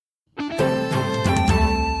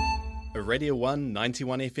a Radio 1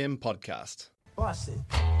 91 FM podcast. Boss it.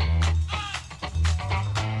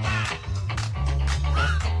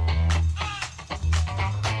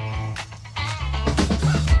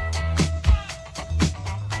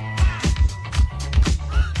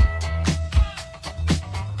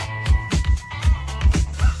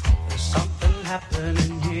 There's something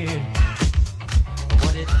happening here.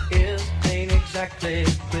 What it is ain't exactly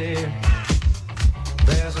clear.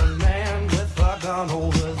 There's a man with a gun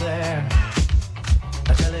over there,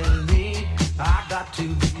 telling me I got to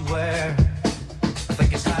beware. I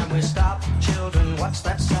think it's time we stop. Children, what's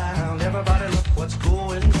that sound? Everybody look what's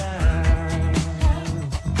going down.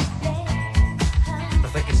 I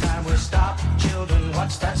think it's time we stop. Children,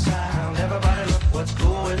 what's that sound? Everybody look what's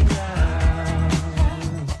going down.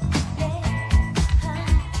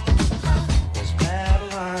 There's battle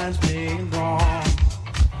lines being drawn.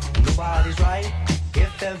 Nobody's right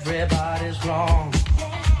if everybody's wrong.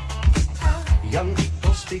 Young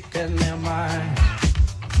people speaking their minds,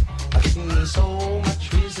 getting so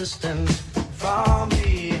much resistance from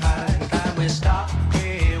behind. Time we stop.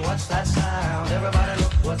 Hey, what's that sound? Everybody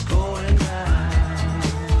look what's going down.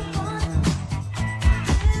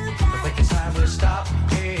 I think it's time we stop.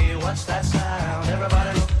 Hey, what's that sound?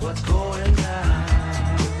 Everybody look what's going down.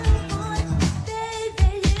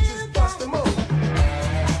 Just bust the move.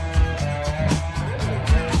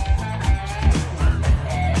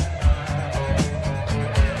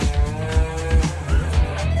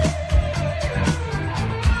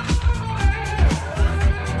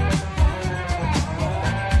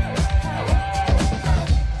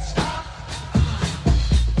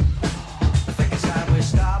 I think it's time we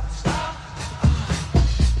stop.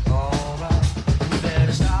 All right, we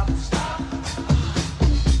better stop.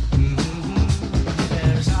 We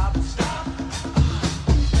better stop.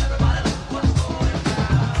 Everybody look what's going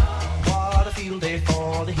down. What a field day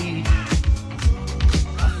for the heat.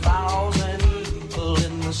 1,000 people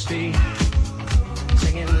in the street,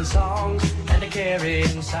 singing songs and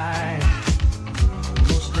carrying signs,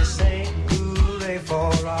 mostly saying hooray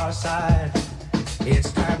for our side.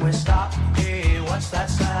 It's time we stop. Hey, what's that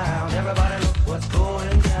sound? Everybody look what's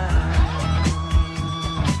going down.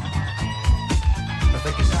 I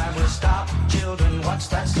think it's time we stop. Children, what's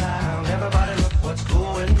that sound? Everybody look what's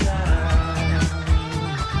going down.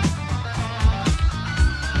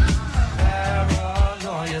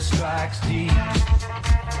 Paranoia strikes deep.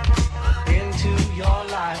 Into your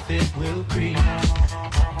life it will creep.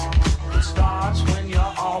 It starts when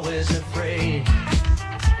you're always afraid.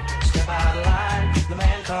 Step out of line, the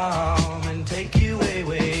man come and take you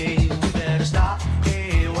away. We better stop.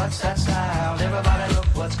 Hey, what's that sound? Everybody look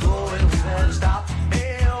what's going. We better stop.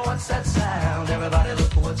 Hey, what's that sound? Everybody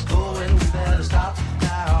look what's going. We better stop.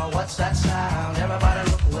 Now, what's that sound? Everybody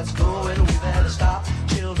look what's going. We better stop.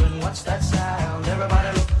 Children, what's that sound?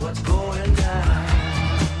 Everybody look what's going down.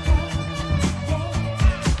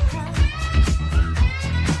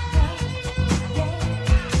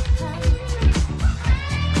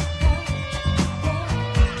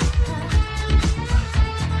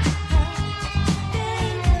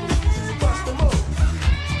 Bust the move.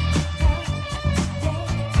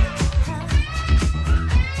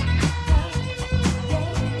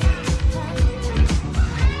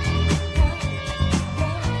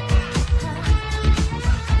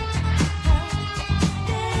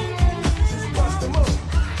 Bust the move.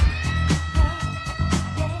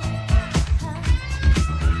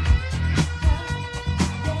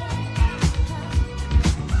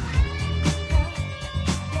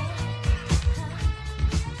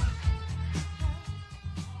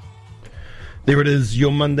 There it is,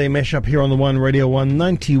 your Monday mashup here on the One Radio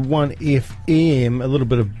 191 FM. A little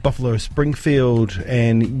bit of Buffalo Springfield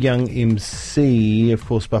and Young MC. Of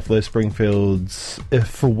course, Buffalo Springfield's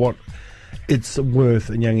For What It's Worth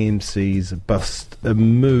and Young MC's Bust a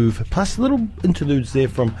Move. Plus little interludes there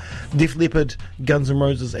from Def Leppard, Guns N'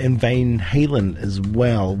 Roses and Van Halen as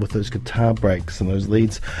well, with those guitar breaks and those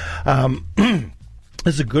leads.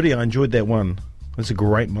 It's a goodie, I enjoyed that one. It's a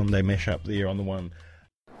great Monday mashup there on the One.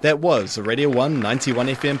 That was a Radio 1 91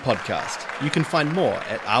 FM podcast. You can find more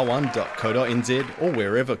at r1.co.nz or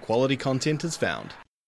wherever quality content is found.